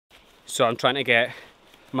So I'm trying to get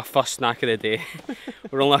my first snack of the day.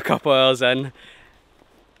 We're only a couple hours in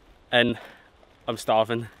and I'm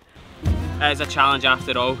starving. It is a challenge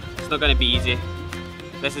after all. It's not going to be easy.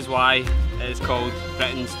 This is why it is called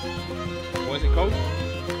Britain's... what is it called?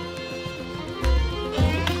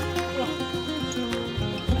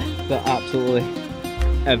 They're absolutely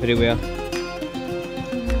everywhere.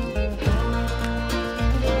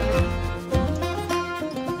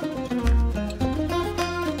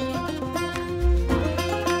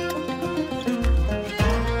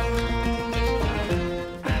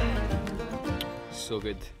 So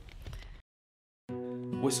good.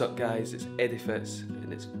 What's up guys, it's Eddie Fitz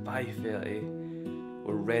and it's 5:30.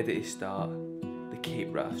 We're ready to start the Cape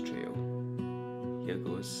Wrath Trail. Here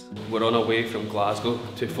goes. We're on our way from Glasgow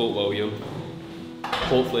to Fort William.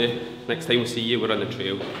 Hopefully next time we see you we're on the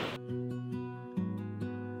trail.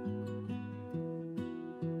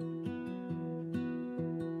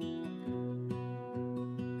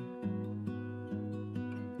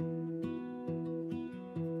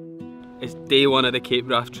 It's day one of the Cape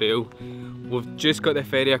Wrath Trail. We've just got the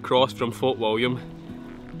ferry across from Fort William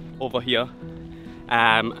over here,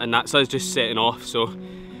 and that's us just setting off. So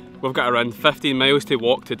we've got around 15 miles to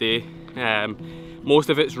walk today.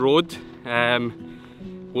 Most of it's road,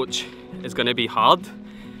 which is going to be hard,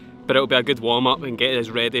 but it'll be a good warm up and get us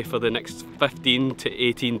ready for the next 15 to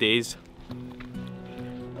 18 days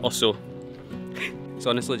or so. It's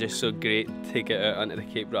honestly just so great to get out onto the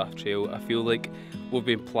Cape Wrath Trail. I feel like we've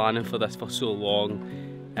been planning for this for so long.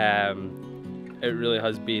 It really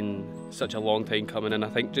has been such a long time coming, and I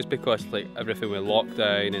think just because like everything with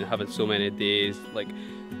lockdown and having so many days like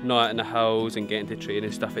not out in the hills and getting to train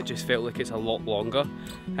and stuff, it just felt like it's a lot longer.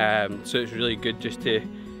 So it's really good just to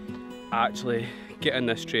actually get on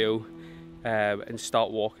this trail and start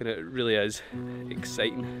walking it. It really is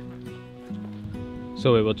exciting.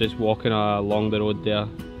 So we were just walking along the road there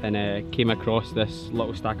and came across this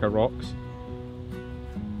little stack of rocks,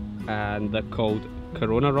 and they're called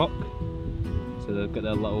Corona Rock. So they've got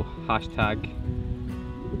their little hashtag.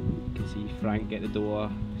 You can see Frank get the door,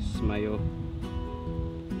 smile,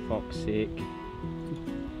 fuck's sake.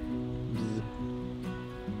 Bzz.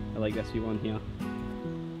 I like this wee one here.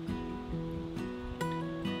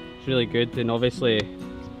 It's really good, and obviously,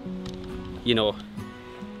 you know,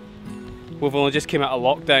 we've only just came out of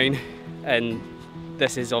lockdown, and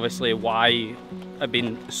this is obviously why I've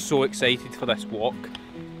been so excited for this walk.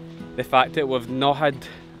 The fact that we've not had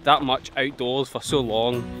that much outdoors for so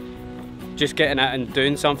long, just getting out and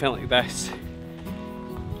doing something like this,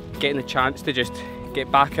 getting the chance to just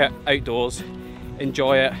get back out outdoors,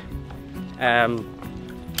 enjoy it.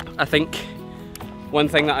 I think one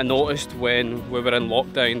thing that I noticed when we were in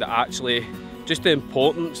lockdown, that actually just the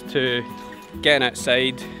importance to getting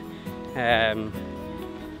outside, that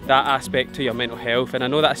aspect to your mental health, and I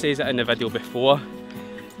know that I says it in the video before,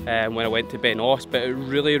 when I went to Ben Oss, but it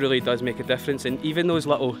really does make a difference. And even those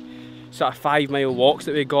little sort of 5 mile walks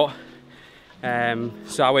that we got,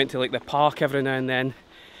 so I went to like the park every now and then,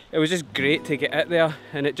 it was just great to get out there,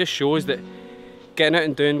 and it just shows that getting out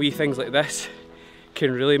and doing wee things like this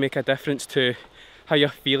can really make a difference to how you're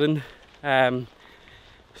feeling.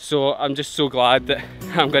 So I'm just so glad that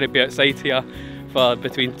I'm going to be outside here for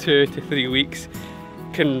between 2 to 3 weeks.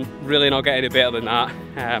 Can really not get any better than that.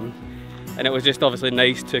 And it was just obviously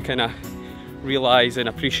nice to kind of realise and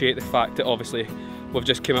appreciate the fact that obviously we've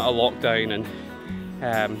just come out of lockdown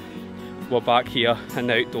and we're back here in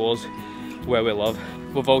the outdoors where we love.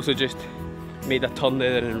 We've also just made a turn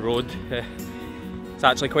there in the road. It's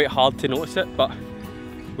actually quite hard to notice it, but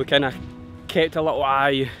we kind of kept a little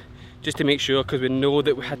eye just to make sure, because we know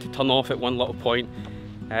that we had to turn off at one little point.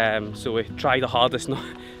 So we tried the hardest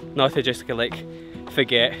not to just like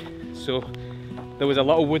forget. So there was a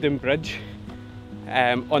little wooden bridge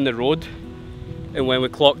on the road, and when we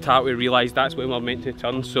clocked out we realised that's where we were meant to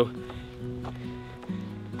turn. So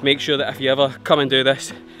make sure that if you ever come and do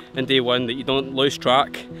this in day one, that you don't lose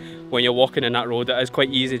track when you're walking in that road. It is quite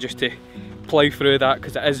easy just to plough through that,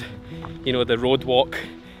 because it is, you know, the road walk.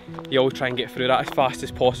 You always try and get through that as fast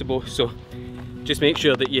as possible, so just make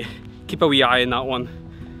sure that you keep a wee eye on that one.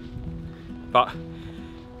 But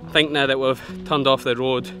I think now that we've turned off the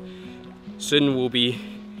road, soon we'll be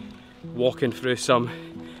walking through some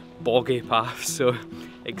boggy paths, so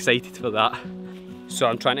excited for that. So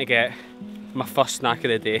I'm trying to get my first snack of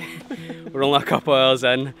the day. We're only a couple hours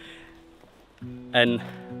in and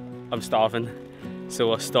I'm starving, so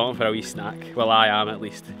we're starting for a wee snack. Well, I am at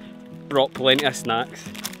least. Brought plenty of snacks.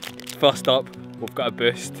 First up, we've got a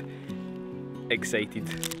Boost. Excited.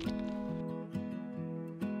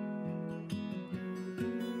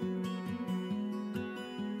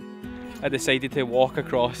 I decided to walk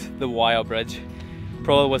across the wire bridge.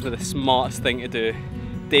 Probably wasn't the smartest thing to do.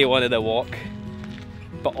 Day one of the walk,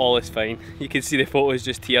 but all is fine. You can see the photos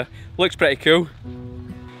just here. Looks pretty cool.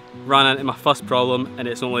 Ran into my first problem, and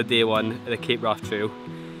it's only day one of the Cape Wrath Trail.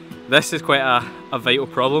 This is quite a vital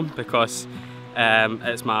problem because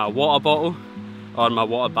it's my water bottle, or my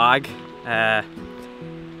water bag.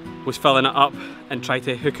 Was filling it up and tried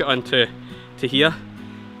to hook it onto here,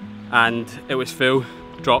 and it was full,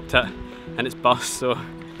 dropped it, and it's burst. So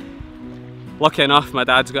lucky enough, my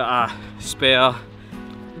dad's got a spare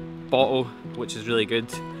bottle, which is really good,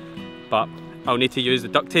 but I'll need to use the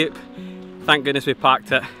duct tape. Thank goodness we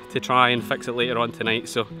packed it to try and fix it later on tonight,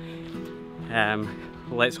 so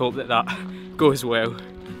let's hope that that goes well.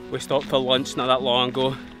 We stopped for lunch not that long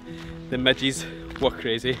ago. The midges were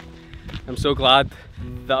crazy. I'm so glad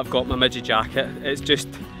that I've got my midgie jacket. It's just,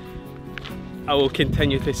 I will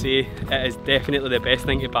continue to say it is definitely the best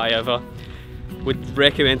thing to buy ever. Would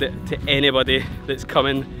recommend it to anybody that's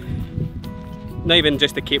coming, not even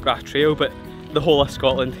just the Cape Wrath Trail, but the whole of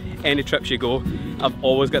Scotland. Any trips you go, I've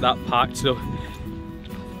always got that packed, so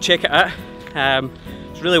check it out.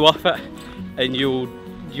 It's really worth it, and you'll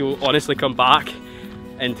honestly come back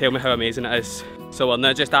and tell me how amazing it is. So we're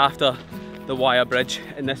now just after the wire bridge,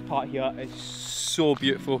 and this part here is so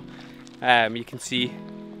beautiful. You can see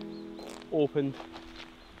opened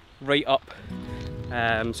right up.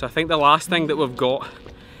 So I think the last thing that we've got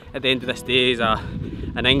at the end of this day is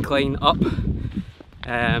an incline up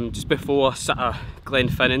just before sort of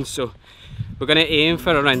Glenfinnan. So we're going to aim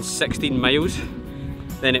for around 16 miles.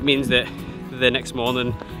 Then it means that the next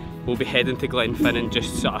morning we'll be heading to Glenfinnan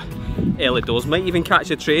just sort of early doors. Might even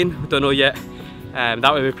catch a train, we don't know yet.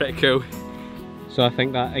 That would be pretty cool. So I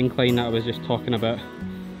think that incline that I was just talking about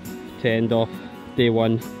to end off day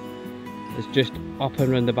one is just up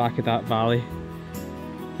and around the back of that valley.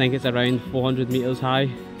 I think it's around 400 metres high.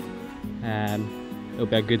 It'll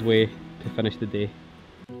be a good way to finish the day.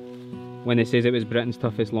 When it says it was Britain's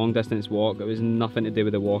toughest long distance walk, it was nothing to do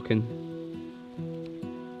with the walking.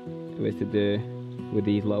 It was to do with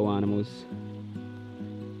these little animals.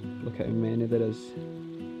 Look at how many there is.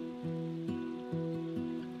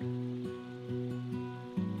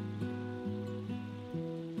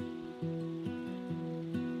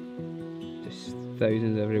 Just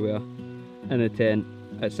thousands everywhere. In the tent,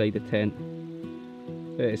 outside the tent.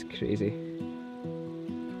 It is crazy.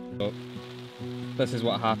 So, this is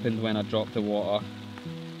what happened when I dropped the water.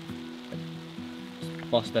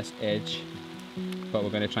 Just bust this edge, but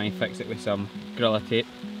we're going to try and fix it with some Gorilla Tape.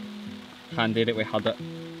 Handy that we had it.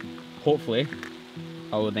 Hopefully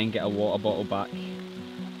I will then get a water bottle back.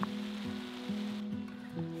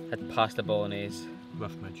 Had pasta bolognese.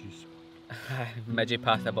 With midges. Midgie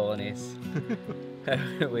pasta bolognese.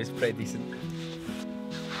 It was pretty decent.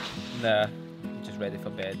 Nah, I'm just ready for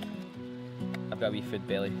bed. I've got a wee food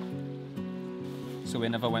belly. So we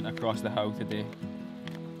never went across the hill today.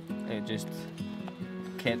 It just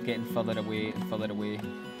kept getting further away and further away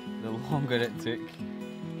the longer it took.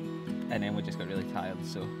 And then we just got really tired,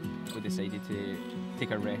 so we decided to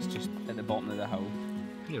take a rest just at the bottom of the hill.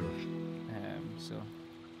 No rush. So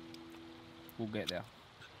we'll get there.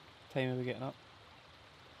 Time are we getting up?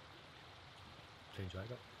 Change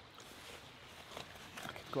jacket. I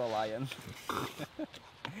could go a lie in.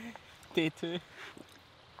 Day 2.